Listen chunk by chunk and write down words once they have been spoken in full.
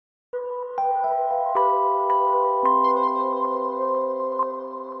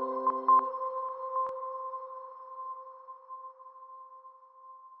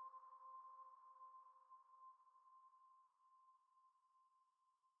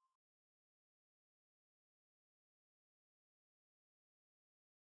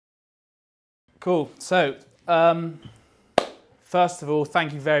Cool. So, first of all,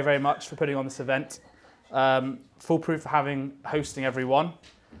 thank you very, very much for putting on this event. Foolproof for hosting everyone.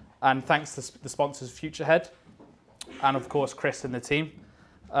 And thanks to the sponsors, FutureHead, and of course, Chris and the team.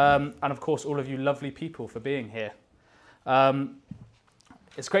 And of course, all of you lovely people for being here.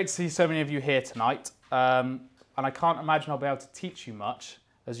 It's great to see so many of you here tonight. And I can't imagine I'll be able to teach you much,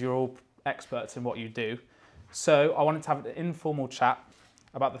 as you're all experts in what you do. So I wanted to have an informal chat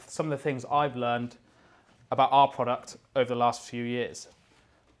about some of the things I've learned about our product over the last few years.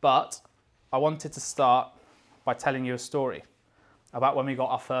 But I wanted to start by telling you a story about when we got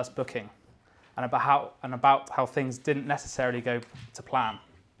our first booking and about how things didn't necessarily go to plan.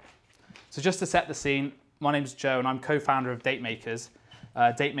 So just to set the scene, my name's Joe and I'm co-founder of Datemakers.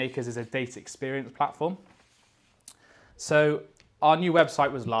 Datemakers is a date experience platform. So our new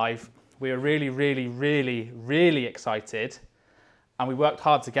website was live. We were really, really, really, really excited, and we worked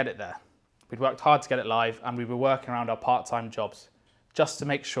hard to get it there. We'd worked hard to get it live, and we were working around our part-time jobs just to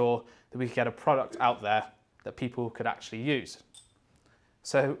make sure that we could get a product out there that people could actually use.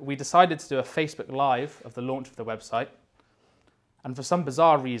 So we decided to do a Facebook Live of the launch of the website, and for some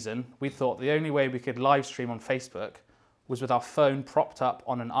bizarre reason, we thought the only way we could live stream on Facebook was with our phone propped up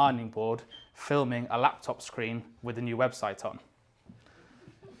on an ironing board, filming a laptop screen with the new website on.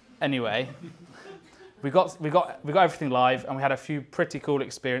 Anyway, we got everything live, and we had a few pretty cool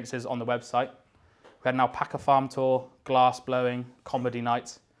experiences on the website. We had an alpaca farm tour, glass blowing, comedy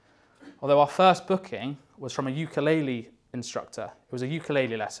night. Although our first booking was from a ukulele instructor. It was a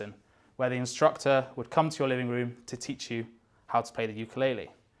ukulele lesson where the instructor would come to your living room to teach you how to play the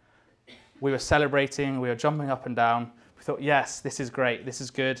ukulele. We were celebrating, we were jumping up and down. We thought, yes, this is great, this is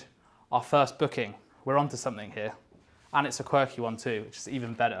good. Our first booking, we're onto something here. And it's a quirky one too, which is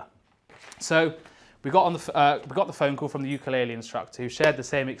even better. So we got the phone call from the ukulele instructor who shared the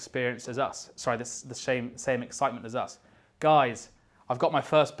same experience as us. Sorry, the same excitement as us. Guys, I've got my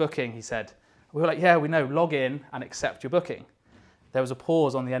first booking, he said. We were like, yeah, we know, log in and accept your booking. There was a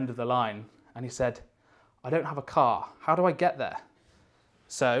pause on the end of the line, and he said, I don't have a car, how do I get there?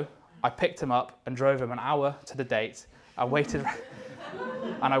 So I picked him up and drove him an hour to the date. I waited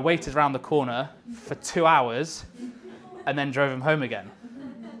around the corner for 2 hours and then drove him home again.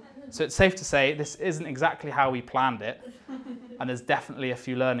 So it's safe to say this isn't exactly how we planned it, and there's definitely a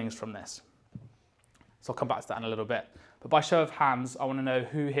few learnings from this. So I'll come back to that in a little bit. But by show of hands, I want to know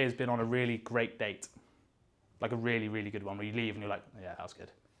who here has been on a really great date. Like a really, really good one where you leave and you're like, yeah, that was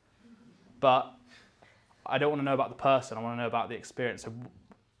good. But I don't want to know about the person, I want to know about the experience. So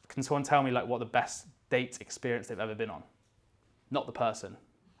can someone tell me like what the best date experience they've ever been on? Not the person.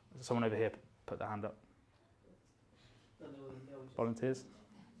 Someone over here put their hand up. Volunteers?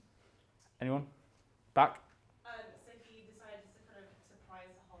 Anyone? Back? So he decided to kind of surprise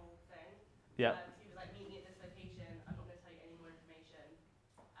the whole thing. Yeah. He was like, meet me at this location, I'm not going to tell you any more information.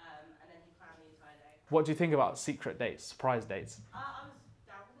 And then he planned the entire day. What do you think about secret dates, surprise dates? I was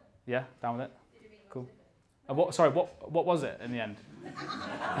down with it. Yeah, down with it? Did you mean cool. And what was it in the end?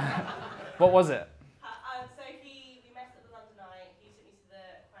 What was it? So we met at the London Eye, he took me to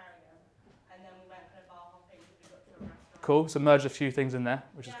the aquarium, and then we went kind of bar hopping because we got to a restaurant. Cool, so merged a few things in there,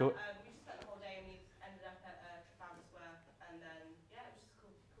 which is cool. We just spent the whole day and we ended up at Trafalgar Square, and then, yeah, it was just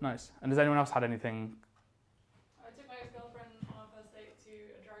cool. Nice. And has anyone else had anything? I took my ex-girlfriend on our first date to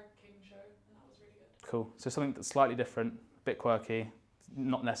a drag king show, and that was really good. Cool. So something that's slightly different, a bit quirky,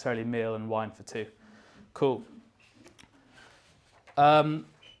 not necessarily meal and wine for two. Cool.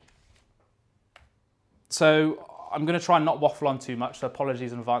 So I'm going to try and not waffle on too much, so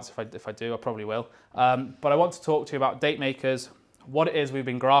apologies in advance if I do, I probably will. But I want to talk to you about Datemakers, what it is we've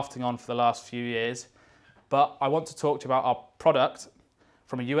been grafting on for the last few years, but I want to talk to you about our product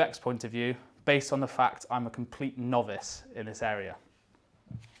from a UX point of view, based on the fact I'm a complete novice in this area.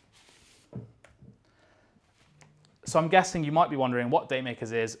 So I'm guessing you might be wondering what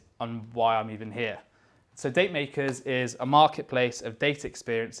Datemakers is and why I'm even here. So Datemakers is a marketplace of date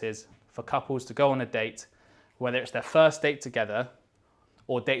experiences for couples to go on a date, whether it's their first date together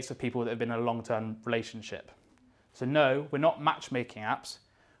or dates with people that have been in a long-term relationship. So no, we're not matchmaking apps.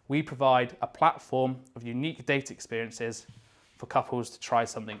 We provide a platform of unique date experiences for couples to try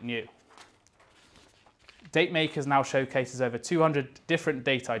something new. Datemakers now showcases over 200 different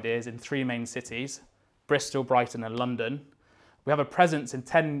date ideas in 3 main cities, Bristol, Brighton and London. We have a presence in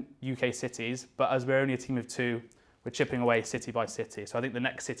 10 UK cities, but as we're only a team of 2, we're chipping away city by city. So I think the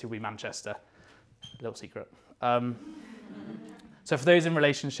next city will be Manchester. Little secret. So for those in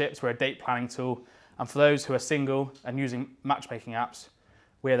relationships, we're a date planning tool. And for those who are single and using matchmaking apps,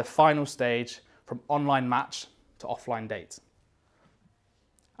 we're the final stage from online match to offline date.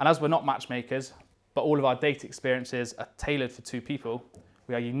 And as we're not matchmakers, but all of our date experiences are tailored for two people,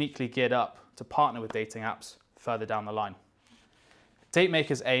 we are uniquely geared up to partner with dating apps further down the line.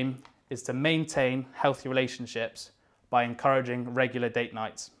 DateMaker's aim is to maintain healthy relationships by encouraging regular date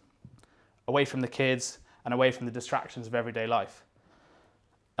nights, away from the kids and away from the distractions of everyday life.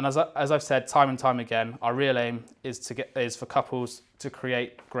 And as I've said time and time again, our real aim is for couples to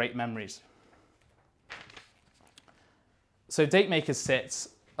create great memories. So DateMaker sits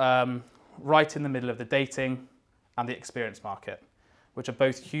right in the middle of the dating and the experience market, which are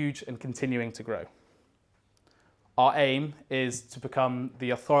both huge and continuing to grow. Our aim is to become the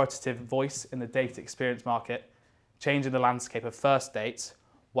authoritative voice in the date experience market, changing the landscape of first dates,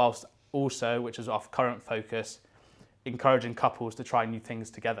 whilst also, which is our current focus, encouraging couples to try new things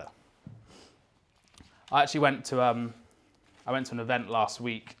together. I actually went to an event last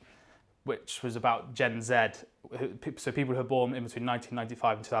week, which was about Gen Z, so people who were born in between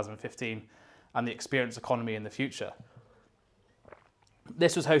 1995 and 2015, and the experience economy in the future.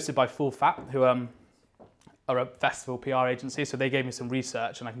 This was hosted by Full Fat, who are a festival PR agency, so they gave me some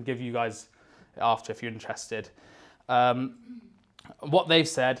research, and I can give you guys it after if you're interested. What they've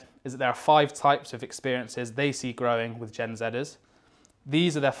said is that there are 5 types of experiences they see growing with Gen Zers.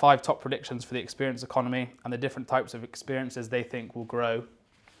 These are their 5 top predictions for the experience economy and the different types of experiences they think will grow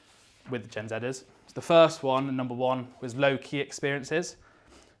with Gen Zers. So the first one, number 1, was low-key experiences.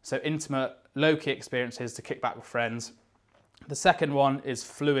 So intimate, low-key experiences to kick back with friends. The second one is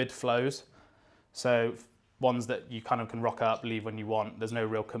fluid flows. So ones that you kind of can rock up, leave when you want. There's no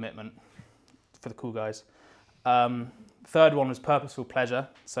real commitment for the cool guys. Third one was purposeful pleasure,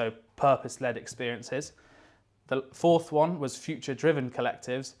 so purpose-led experiences. The fourth one was future-driven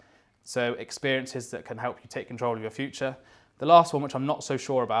collectives, so experiences that can help you take control of your future. The last one, which I'm not so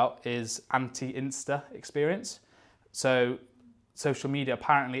sure about, is anti-Insta experience. So social media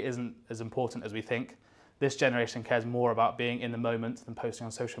apparently isn't as important as we think. This generation cares more about being in the moment than posting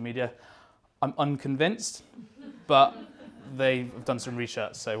on social media. I'm unconvinced, but they've done some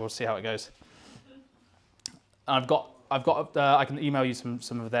research, so we'll see how it goes. And I can email you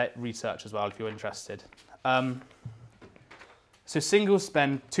some of their research as well if you're interested. So singles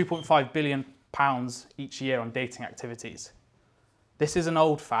spend £2.5 billion each year on dating activities. This is an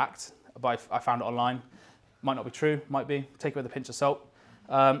old fact, but I found it online. Might not be true, might be. Take it with a pinch of salt.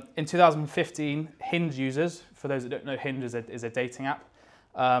 In 2015, Hinge users, for those that don't know, Hinge is a dating app,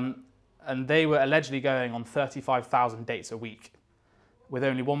 and they were allegedly going on 35,000 dates a week, with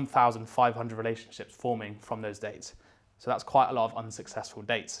only 1,500 relationships forming from those dates. So that's quite a lot of unsuccessful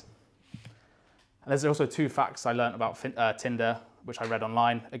dates. And there's also 2 facts I learned about Tinder, which I read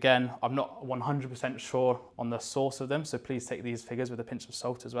online. Again, I'm not 100% sure on the source of them, so please take these figures with a pinch of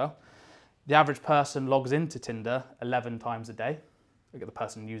salt as well. The average person logs into Tinder 11 times a day. Look at the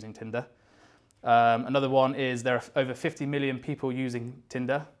person using Tinder. Another one is there are over 50 million people using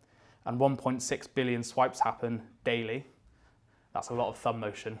Tinder, and 1.6 billion swipes happen daily. That's a lot of thumb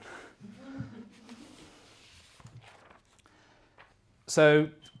motion. So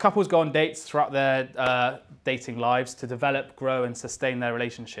couples go on dates throughout their dating lives to develop, grow and sustain their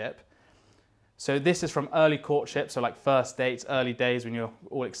relationship. So this is from early courtship, so like first dates, early days when you're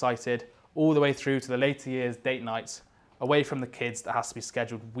all excited, all the way through to the later years date nights, away from the kids that has to be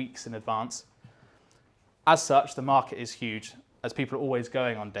scheduled weeks in advance. As such, the market is huge, as people are always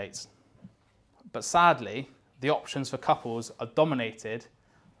going on dates. But sadly, the options for couples are dominated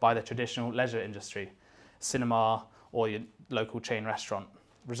by the traditional leisure industry, cinema or your local chain restaurant,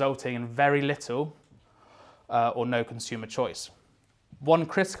 resulting in very little or no consumer choice. One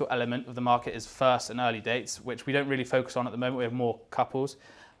critical element of the market is first and early dates, which we don't really focus on at the moment. We have more couples.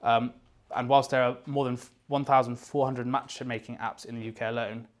 And whilst there are more than 1,400 matchmaking apps in the UK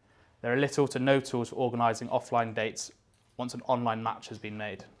alone, there are little to no tools for organising offline dates once an online match has been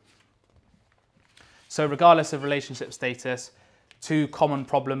made. So regardless of relationship status, 2 common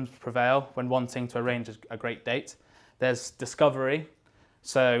problems prevail when wanting to arrange a great date. There's discovery,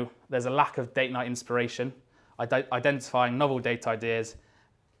 so there's a lack of date night inspiration, identifying novel date ideas,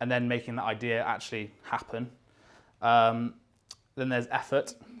 and then making that idea actually happen. Then there's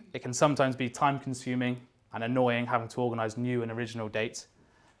effort. It can sometimes be time-consuming and annoying having to organise new and original dates.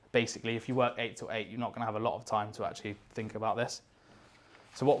 Basically, if you work 8 till 8, you're not going to have a lot of time to actually think about this.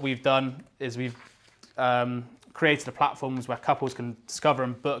 So what we've done is we've created a platforms where couples can discover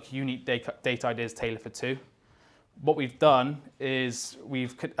and book unique date ideas tailored for 2. What we've done is we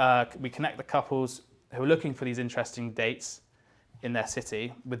connect the couples who are looking for these interesting dates in their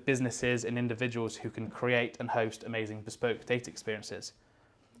city with businesses and individuals who can create and host amazing bespoke date experiences.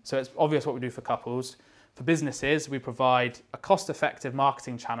 So it's obvious what we do for couples, For businesses, we provide a cost-effective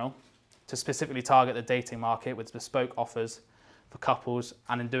marketing channel to specifically target the dating market with bespoke offers for couples,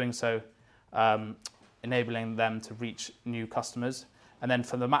 and in doing so, enabling them to reach new customers. And then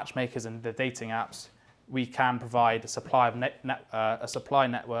for the matchmakers and the dating apps, we can provide a supply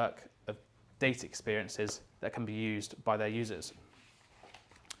network of date experiences that can be used by their users.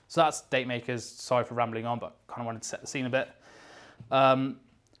 So that's date makers. Sorry for rambling on, but kind of wanted to set the scene a bit.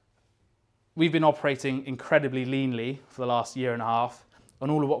 We've been operating incredibly leanly for the last year and a half, and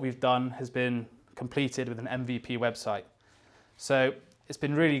all of what we've done has been completed with an MVP website. So it's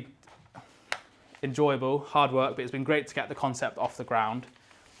been really enjoyable, hard work, but it's been great to get the concept off the ground,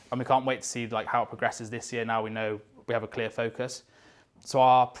 and we can't wait to see how it progresses this year. Now we know we have a clear focus. So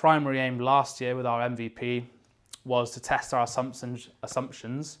our primary aim last year with our MVP was to test our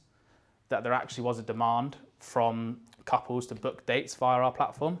assumptions that there actually was a demand from couples to book dates via our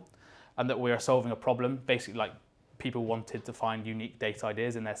platform, and that we are solving a problem. Basically, like, people wanted to find unique date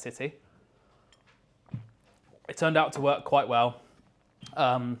ideas in their city. It turned out to work quite well.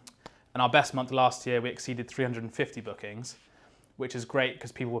 And our best month last year, we exceeded 350 bookings, which is great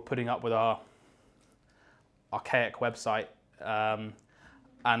because people were putting up with our archaic website.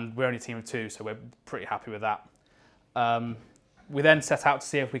 And we're only a team of 2, so we're pretty happy with that. We then set out to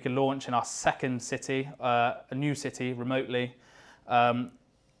see if we could launch in our second city, a new city, remotely,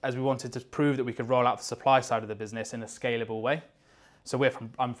 as we wanted to prove that we could roll out the supply side of the business in a scalable way. So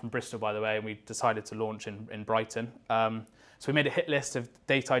I'm from Bristol, by the way, and we decided to launch in Brighton. So we made a hit list of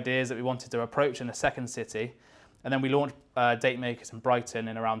date ideas that we wanted to approach in a second city, and then we launched Date Makers in Brighton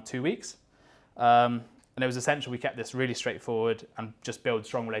in around 2 weeks. And it was essential we kept this really straightforward and just build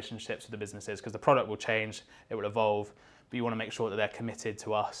strong relationships with the businesses, because the product will change, it will evolve, but you want to make sure that they're committed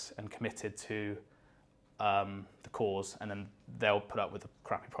to us and committed to the cause, and then they'll put up with a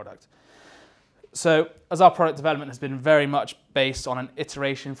crappy product. So as our product development has been very much based on an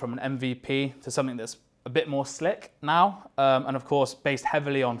iteration from an MVP to something that's a bit more slick now, and of course based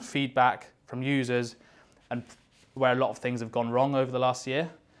heavily on feedback from users and where a lot of things have gone wrong over the last year,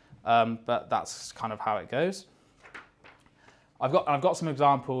 but that's kind of how it goes. I've got some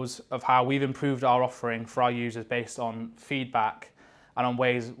examples of how we've improved our offering for our users based on feedback and on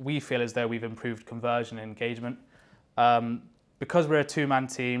ways we feel as though we've improved conversion and engagement. Because we're a 2-man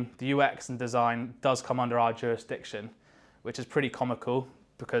team, the UX and design does come under our jurisdiction, which is pretty comical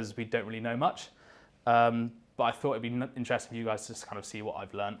because we don't really know much. But I thought it'd be interesting for you guys to just kind of see what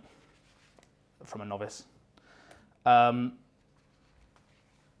I've learned from a novice.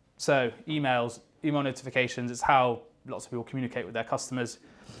 So email notifications, it's how lots of people communicate with their customers.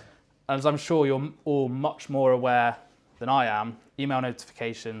 And as I'm sure you're all much more aware than I am, email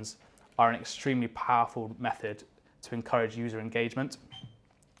notifications are an extremely powerful method to encourage user engagement.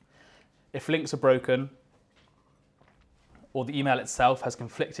 If links are broken or the email itself has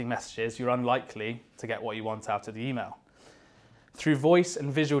conflicting messages, you're unlikely to get what you want out of the email. Through voice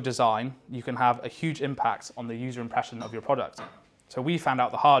and visual design, you can have a huge impact on the user impression of your product. So we found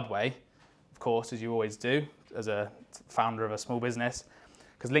out the hard way, of course, as you always do, as a founder of a small business,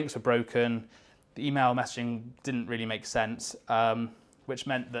 because links were broken, the email messaging didn't really make sense, which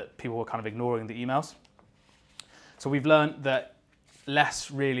meant that people were kind of ignoring the emails. So we've learned that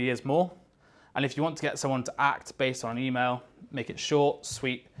less really is more. And if you want to get someone to act based on an email, make it short,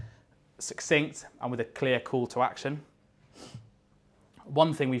 sweet, succinct, and with a clear call to action.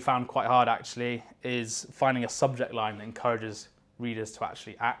 One thing we found quite hard actually is finding a subject line that encourages readers to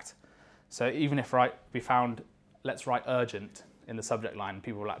actually act. So even if we found, let's write urgent in the subject line,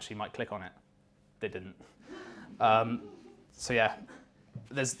 people actually might click on it. They didn't. So yeah,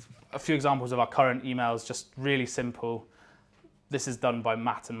 there's a few examples of our current emails, just really simple. This is done by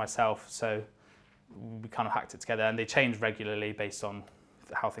Matt and myself, so we kind of hacked it together, and they change regularly based on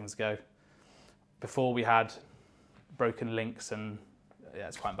how things go. Before we had broken links, and yeah,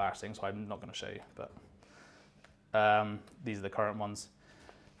 it's quite embarrassing, so I'm not going to show you, but these are the current ones.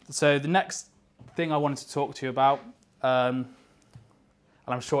 So the next thing I wanted to talk to you about, and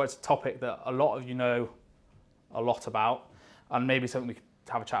I'm sure it's a topic that a lot of you know a lot about, and maybe something we could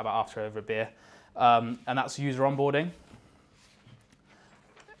have a chat about after over a beer, and that's user onboarding.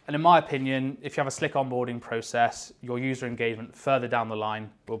 And in my opinion, if you have a slick onboarding process, your user engagement further down the line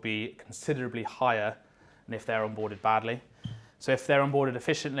will be considerably higher than if they're onboarded badly. So if they're onboarded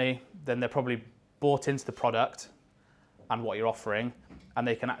efficiently, then they're probably bought into the product and what you're offering, and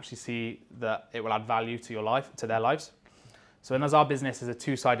they can actually see that it will add value to your life, to their lives. So as our business is a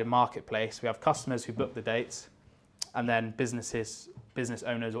two-sided marketplace, we have customers who book the dates, and then business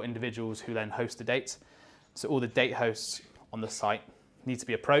owners or individuals who then host the dates. So all the date hosts on the site need to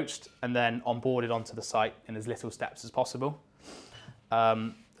be approached and then onboarded onto the site in as little steps as possible.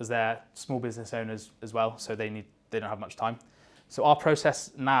 As they're small business owners as well, so they don't have much time. So our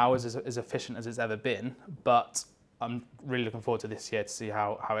process now is as efficient as it's ever been, but I'm really looking forward to this year to see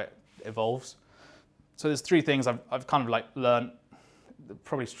how it evolves. So there's 3 things I've kind of like learned,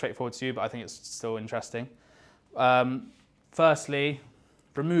 probably straightforward to you, but I think it's still interesting. Firstly,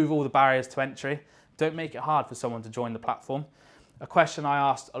 remove all the barriers to entry. Don't make it hard for someone to join the platform. A question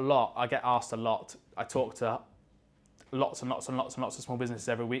I get asked a lot. I talk to lots and lots and lots and lots of small businesses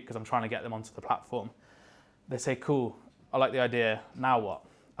every week because I'm trying to get them onto the platform. They say, cool, I like the idea, now what?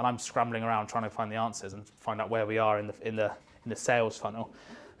 And I'm scrambling around trying to find the answers and find out where we are in the sales funnel.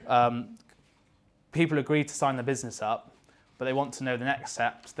 People agree to sign their business up, but they want to know the next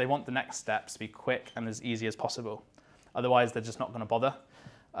steps. They want the next steps to be quick and as easy as possible. Otherwise, they're just not going to bother.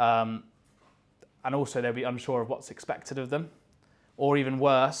 And also, they'll be unsure of what's expected of them. Or even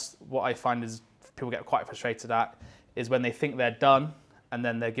worse, what I find is people get quite frustrated at is when they think they're done and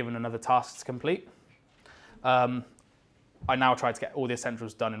then they're given another task to complete. I now try to get all the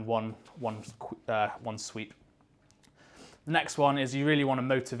essentials done in one sweep. The next one is you really want to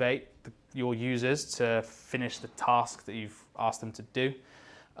motivate your users to finish the task that you've asked them to do.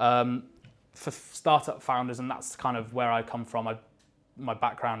 For startup founders, and that's kind of where I come from, my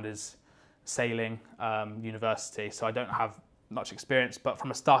background is sailing, university, so I don't have much experience, but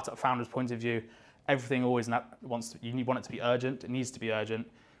from a startup founder's point of view, everything always want it to be urgent. It needs to be urgent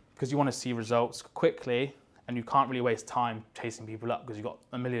because you want to see results quickly and you can't really waste time chasing people up because you've got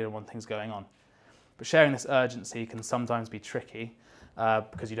a million and one things going on. But sharing this urgency can sometimes be tricky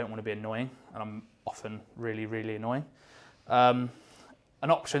because you don't want to be annoying, and I'm often really, really annoying. An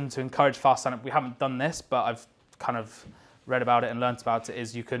option to encourage fast sign-up, we haven't done this, but I've kind of read about it and learnt about it,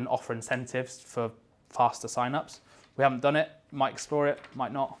 is you can offer incentives for faster sign-ups. We haven't done it, might explore it,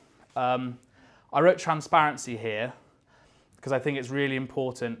 might not. I wrote transparency here because I think it's really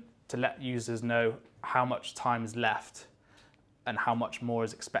important to let users know how much time is left and how much more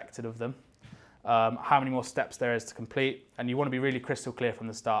is expected of them, how many more steps there is to complete, and you want to be really crystal clear from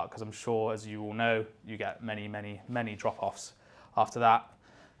the start because I'm sure, as you all know, you get many, many, many drop-offs after that.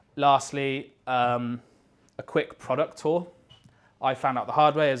 Lastly, a quick product tour. I found out the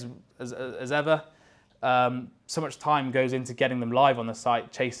hard way as ever. So much time goes into getting them live on the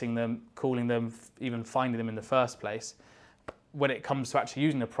site, chasing them, calling them, even finding them in the first place. When it comes to actually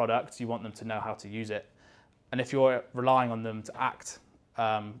using the product, you want them to know how to use it. And if you're relying on them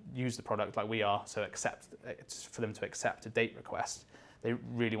to use the product like we are, so it's for them to accept a date request, they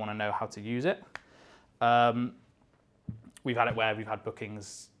really want to know how to use it. We've had it where we've had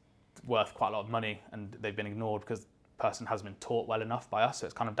bookings worth quite a lot of money and they've been ignored because the person hasn't been taught well enough by us, so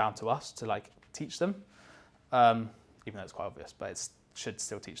it's kind of down to us to like teach them, even though it's quite obvious, but it should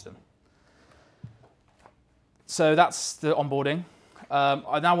still teach them. So that's the onboarding.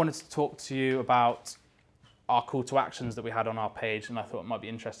 I now wanted to talk to you about our call to actions that we had on our page, and I thought it might be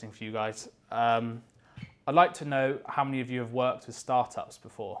interesting for you guys. I'd like to know how many of you have worked with startups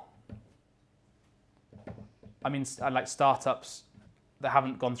before. I mean, I like startups that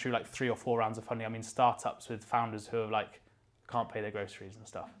haven't gone through like 3 or 4 rounds of funding. I mean, startups with founders who are like, can't pay their groceries and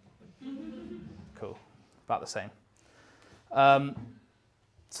stuff. Cool, about the same.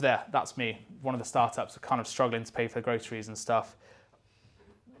 So that's me, one of the startups are kind of struggling to pay for groceries and stuff.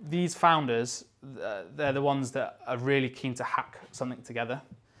 These founders, they're the ones that are really keen to hack something together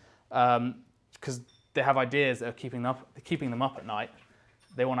because they have ideas that are keeping them up at night.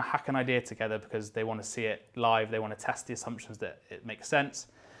 They want to hack an idea together because they want to see it live. They want to test the assumptions that it makes sense.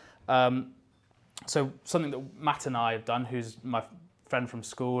 So something that Matt and I have done, who's my friend from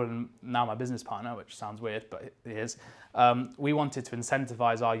school and now my business partner, which sounds weird, but he is, we wanted to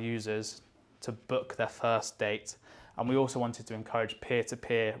incentivize our users to book their first date. And we also wanted to encourage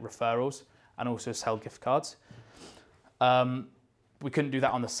peer-to-peer referrals and also sell gift cards. We couldn't do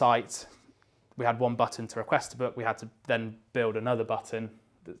that on the site. We had one button to request a book. We had to then build another button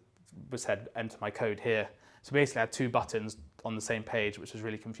that said, enter my code here. So basically I had 2 buttons on the same page, which was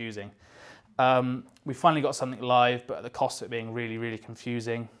really confusing. We finally got something live, but at the cost of it being really, really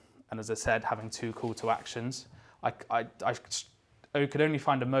confusing, and as I said, having 2 call to actions, I could only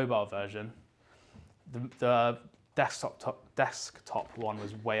find a mobile version. The desktop one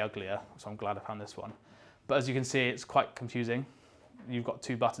was way uglier, so I'm glad I found this one. But as you can see, it's quite confusing. You've got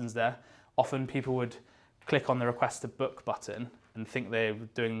 2 buttons there. Often people would click on the request to book button and think they were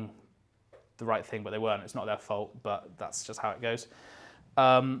doing the right thing, but they weren't. It's not their fault, but that's just how it goes.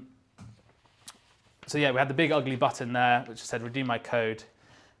 So yeah, we had the big ugly button there, which said redeem my code.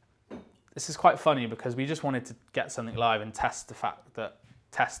 this is quite funny because we just wanted to get something live and test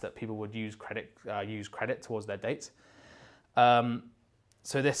that people would use credit towards their dates.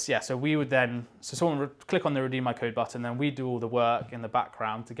 So we would then, so someone would click on the redeem my code button, then we do all the work in the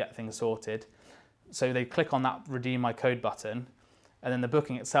background to get things sorted. So they click on that redeem my code button, and then the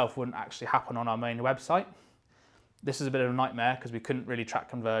booking itself wouldn't actually happen on our main website. This is a bit of a nightmare because we couldn't really track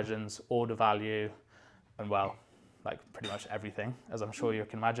conversions, order value, and well, like pretty much everything, as I'm sure you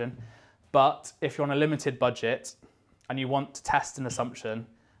can imagine. But if you're on a limited budget and you want to test an assumption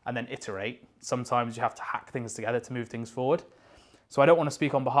and then iterate, sometimes you have to hack things together to move things forward. So I don't want to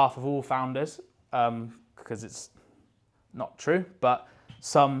speak on behalf of all founders because it's not true, but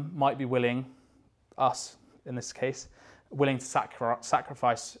some might be willing, us in this case, willing to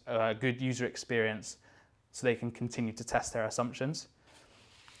sacrifice a good user experience so they can continue to test their assumptions.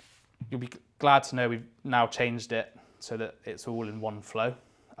 You'll be glad to know we've now changed it so that it's all in one flow,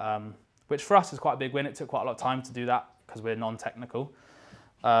 which for us is quite a big win. It took quite a lot of time to do that because we're non-technical.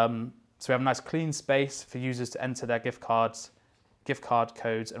 So we have a nice clean space for users to enter their gift card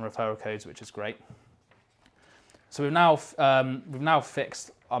codes and referral codes, which is great. So we've now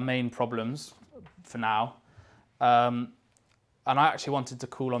fixed our main problems for now. And I actually wanted to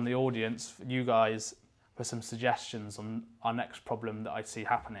call on the audience, you guys, for some suggestions on our next problem that I see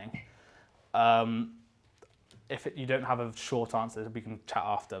happening. If you don't have a short answer, we can chat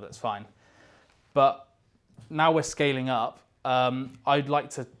after, that's fine. But now we're scaling up, I'd like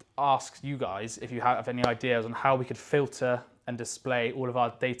to ask you guys if you have any ideas on how we could filter and display all of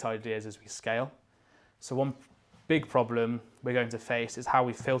our data ideas as we scale. So one big problem we're going to face is how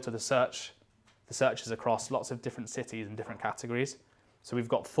we filter the searches across lots of different cities and different categories. So we've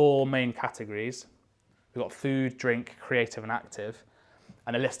got 4 main categories. We've got food, drink, creative and active,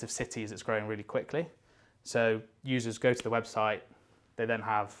 and a list of cities that's growing really quickly. So users go to the website, they then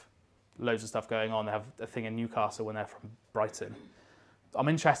have loads of stuff going on. They have a thing in Newcastle when they're from Brighton. I'm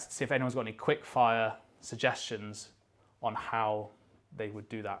interested to see if anyone's got any quick fire suggestions on how they would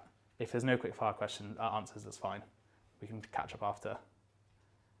do that. If there's no quick fire answers, that's fine. We can catch up after.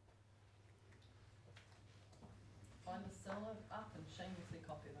 Find the seller up and shamelessly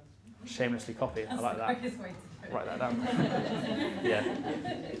copy them. Shamelessly copy, I like that. That's the quickest way to do it. Write that down. Yeah,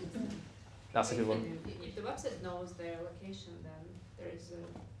 that's a good one. If the website knows their location, then there is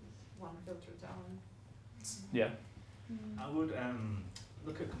one filter down. Yeah. I would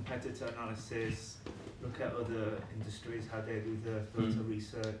look at competitor analysis, look at other industries, how they do their filter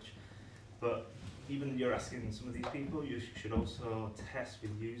research. But even you're asking some of these people, you should also test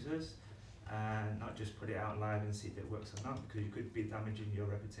with users and not just put it out live and see if it works or not, because you could be damaging your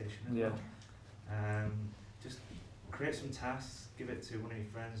reputation as well. Just create some tasks, give it to one of your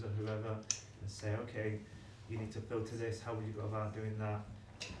friends or whoever and say, okay, you need to filter this, how would you go about doing that?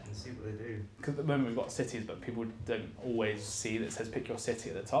 And see what they do. Because at the moment we've got cities, but people don't always see that it says pick your city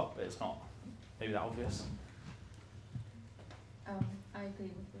at the top, but it's not maybe that obvious. I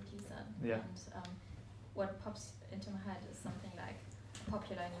agree with what you said. Yeah. And what pops into my head is something like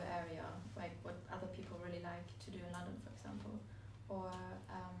popular in your area, like what other people really like to do in London, for example, or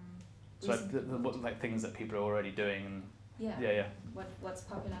so like things that people are already doing. And yeah. What's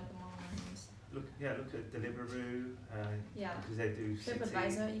popular at the moment? Look at Deliveroo, Yeah. because they do city.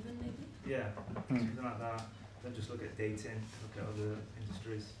 TripAdvisor even maybe. Yeah, something like that. Don't just look at dating, look at other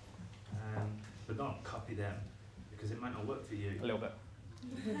industries, but don't copy them because it might not work for you. A little bit.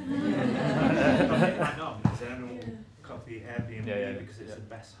 It might not, because everyone will copy Airbnb because it's the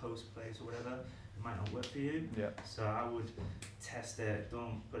best host place or whatever. It might not work for you. Yeah. So I would test it.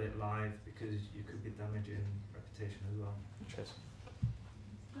 Don't put it live because you could be damaging reputation as well. Cheers.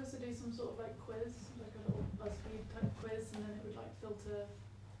 I also do some sort of like quiz, like a little BuzzFeed type quiz, and then it would like filter,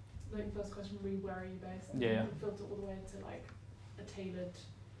 like first question would be where are you based, and then it would filter all the way to like a tailored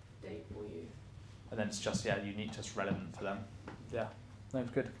date for you. And then it's just unique, just relevant for them. Yeah, no,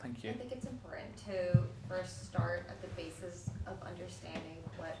 good. Thank you. I think it's important to first start at the basis of understanding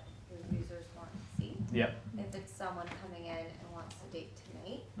what your users want to see. Yeah. If it's someone coming in and wants a date tonight,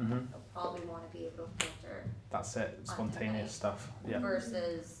 Mm-hmm. they'll probably want to be able to filter That's it. Spontaneous stuff. Yeah.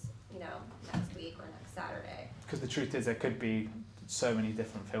 versus, next week or next Saturday. Because the truth is, there could be so many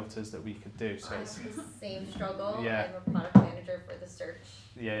different filters that we could do. So I it's have the same struggle. Yeah. I'm a product manager for the search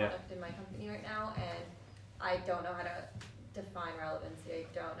product in my company right now, and I don't know how to define relevancy. I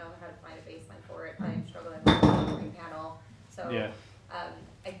don't know how to find a baseline for it. I'm struggling with the green panel. So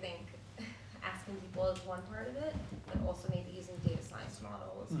I think asking people is one part of it, but also maybe using data science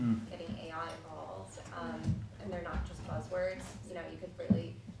models, getting AI involved, and they're not just buzzwords. You could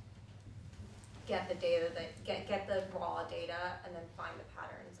really get the data get the raw data and then find the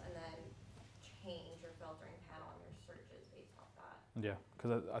patterns and then Yeah,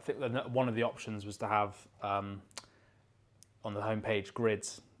 because I think that one of the options was to have on the homepage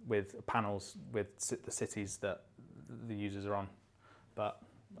grids with panels with the cities that the users are on. But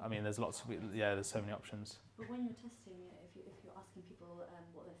I mean, there's there's so many options. But when you're testing it, if you're asking people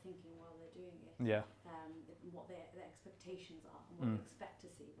what they're thinking while they're doing it, yeah, what their expectations are and what they expect to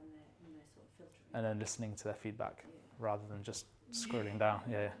see when they're sort of filtering. And then listening to their feedback rather than just scrolling down.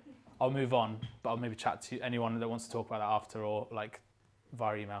 Yeah. I'll move on, but I'll maybe chat to anyone that wants to talk about that after, or like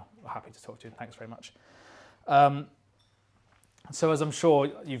via email. I'm happy to talk to you. Thanks very much. So as I'm sure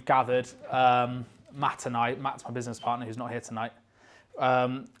you've gathered, Matt's my business partner who's not here tonight.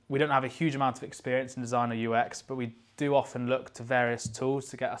 We don't have a huge amount of experience in design or UX, but we do often look to various tools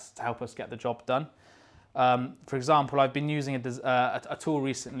to help us get the job done. For example, I've been using a tool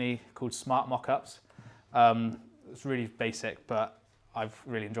recently called Smart Mockups. It's really basic, but I've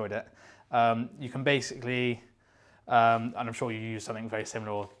really enjoyed it. You can basically, and I'm sure you use something very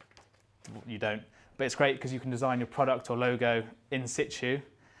similar or you don't, but it's great because you can design your product or logo in situ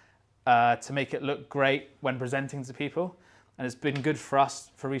to make it look great when presenting to people. And it's been good for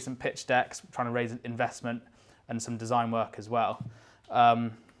us for recent pitch decks, trying to raise investment and some design work as well.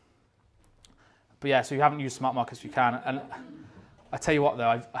 But yeah, so if you haven't used Smart Mockups, you can. And I tell you what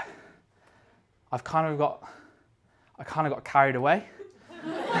though, I kind of got carried away.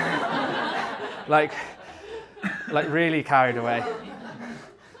 like really carried away.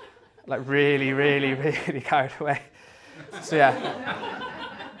 Like really, really, really carried away. So yeah,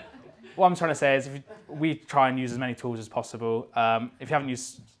 what I'm trying to say is we try and use as many tools as possible. If you haven't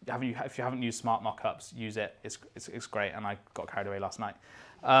used Smart Mockups, use it. It's great, and I got carried away last night.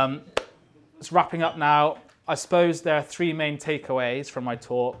 It's wrapping up now. I suppose there are three main takeaways from my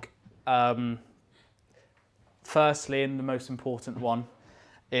talk. Firstly, and the most important one,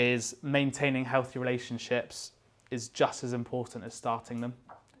 is maintaining healthy relationships is just as important as starting them,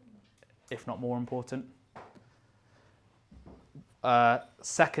 if not more important.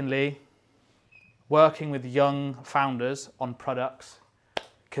 Secondly, working with young founders on products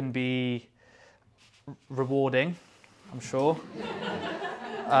can be rewarding, I'm sure.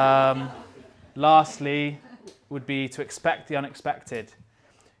 Lastly, would be to expect the unexpected.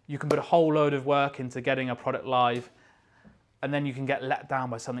 You can put a whole load of work into getting a product live, and then you can get let down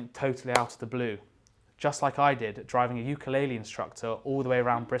by something totally out of the blue. Just like I did, driving a ukulele instructor all the way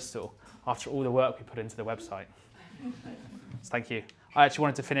around Bristol after all the work we put into the website. So thank you. I actually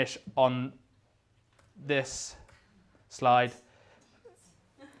wanted to finish on this slide.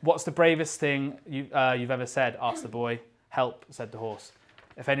 What's the bravest thing you've ever said? Asked the boy. Help, said the horse.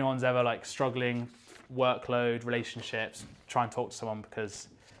 If anyone's ever like struggling, workload, relationships, try and talk to someone because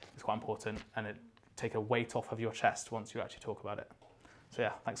it's quite important and it take a weight off of your chest once you actually talk about it. So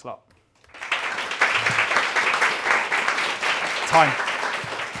yeah, thanks a lot. Time.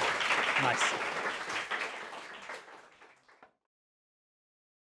 Nice.